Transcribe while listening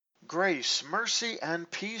Grace, mercy, and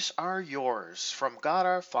peace are yours from God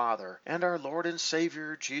our Father and our Lord and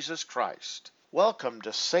Savior Jesus Christ. Welcome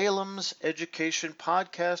to Salem's Education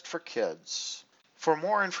Podcast for Kids. For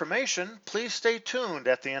more information, please stay tuned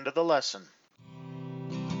at the end of the lesson.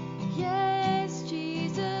 Yes,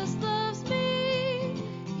 Jesus loves me.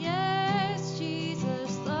 Yes,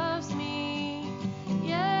 Jesus loves me.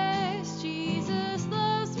 Yes, Jesus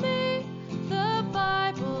loves me. The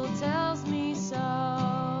Bible tells me so.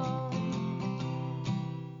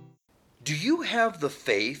 Do you have the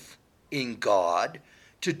faith in God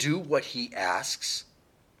to do what He asks?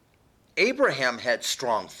 Abraham had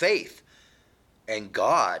strong faith, and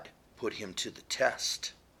God put him to the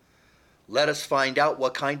test. Let us find out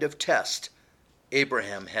what kind of test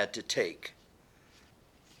Abraham had to take.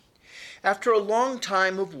 After a long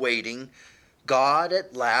time of waiting, God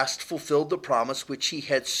at last fulfilled the promise which He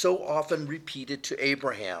had so often repeated to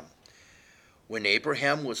Abraham. When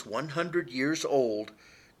Abraham was 100 years old,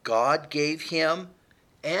 God gave him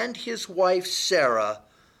and his wife Sarah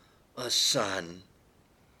a son.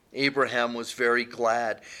 Abraham was very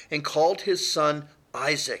glad and called his son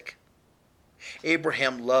Isaac.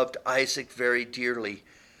 Abraham loved Isaac very dearly.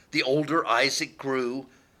 The older Isaac grew,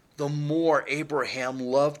 the more Abraham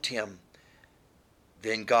loved him.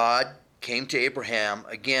 Then God came to Abraham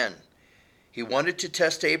again. He wanted to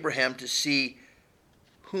test Abraham to see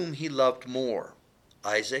whom he loved more,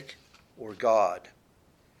 Isaac or God.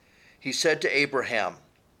 He said to Abraham,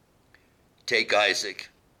 "Take Isaac,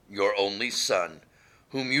 your only son,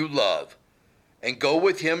 whom you love, and go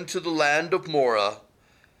with him to the land of Moriah,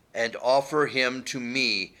 and offer him to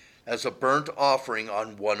me as a burnt offering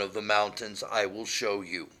on one of the mountains I will show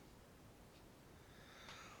you."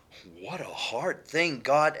 What a hard thing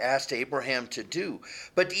God asked Abraham to do.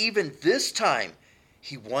 But even this time,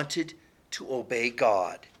 he wanted to obey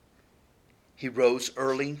God. He rose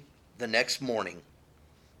early the next morning,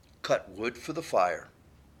 cut wood for the fire,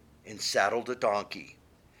 and saddled a donkey.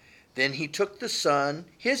 Then he took his son,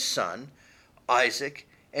 Isaac,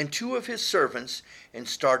 and two of his servants, and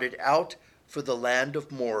started out for the land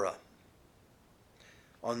of Moriah.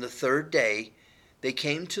 On the third day, they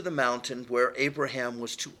came to the mountain where Abraham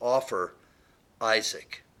was to offer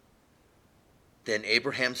Isaac. Then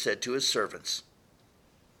Abraham said to his servants,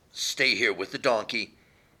 "Stay here with the donkey,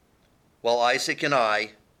 while Isaac and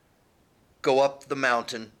I go up the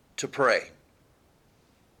mountain to pray."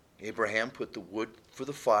 Abraham put the wood for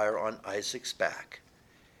the fire on Isaac's back.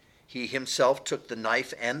 He himself took the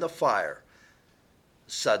knife and the fire.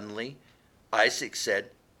 Suddenly, Isaac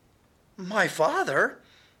said, "My father."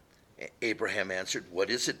 Abraham answered,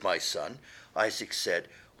 "What is it, my son?" Isaac said,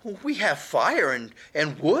 "We have fire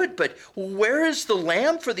and wood, but where is the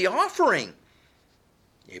lamb for the offering?"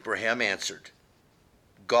 Abraham answered,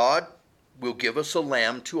 "God will give us a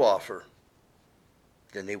lamb to offer."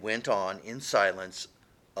 Then they went on in silence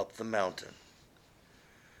up the mountain.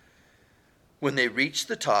 When they reached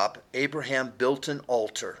the top, Abraham built an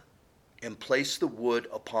altar and placed the wood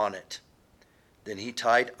upon it. Then he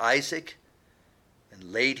tied Isaac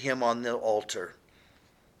and laid him on the altar.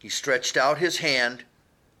 He stretched out his hand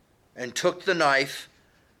and took the knife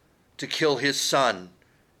to kill his son.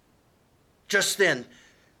 Just then,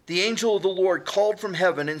 the angel of the Lord called from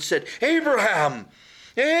heaven and said, "Abraham,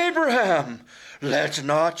 Abraham, let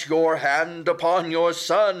not your hand upon your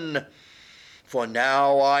son, for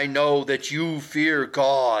now I know that you fear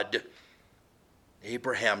God."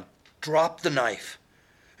 Abraham dropped the knife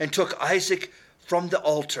and took Isaac from the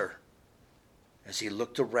altar. As he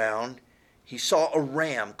looked around, he saw a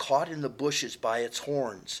ram caught in the bushes by its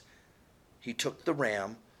horns. He took the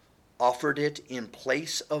ram, offered it in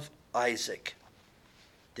place of Isaac.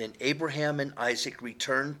 Then Abraham and Isaac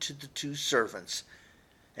returned to the two servants,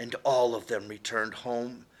 and all of them returned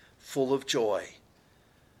home full of joy.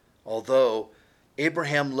 Although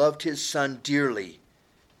Abraham loved his son dearly,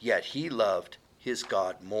 yet he loved his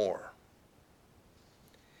God more.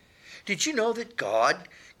 Did you know that God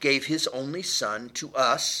gave his only son to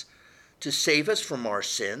us to save us from our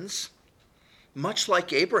sins? Much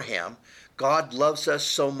like Abraham, God loves us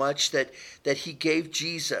so much that he gave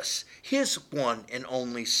Jesus, his one and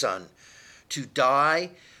only son, to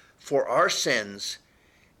die for our sins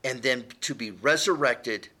and then to be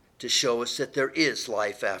resurrected to show us that there is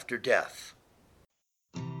life after death.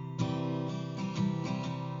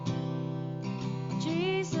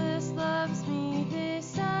 Jesus loves me,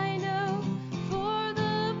 this I know, for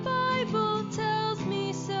the Bible tells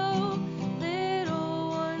me so. Little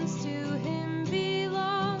ones to him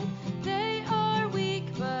belong, they are weak,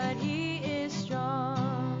 but he is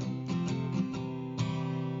strong.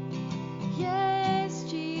 Yes,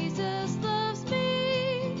 Jesus loves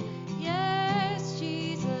me.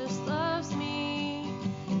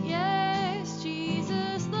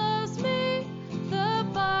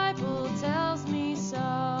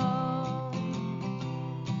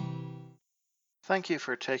 Thank you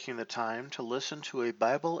for taking the time to listen to a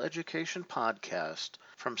Bible education podcast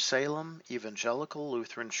from Salem Evangelical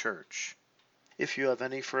Lutheran Church. If you have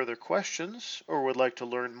any further questions or would like to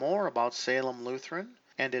learn more about Salem Lutheran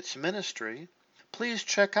and its ministry, please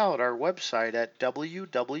check out our website at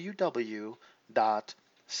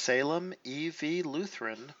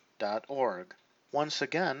www.salemevlutheran.org. Once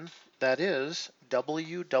again, that is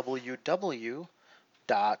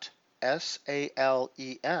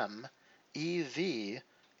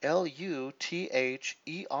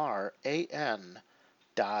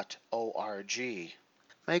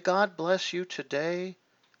May God bless you today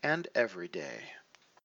and every day.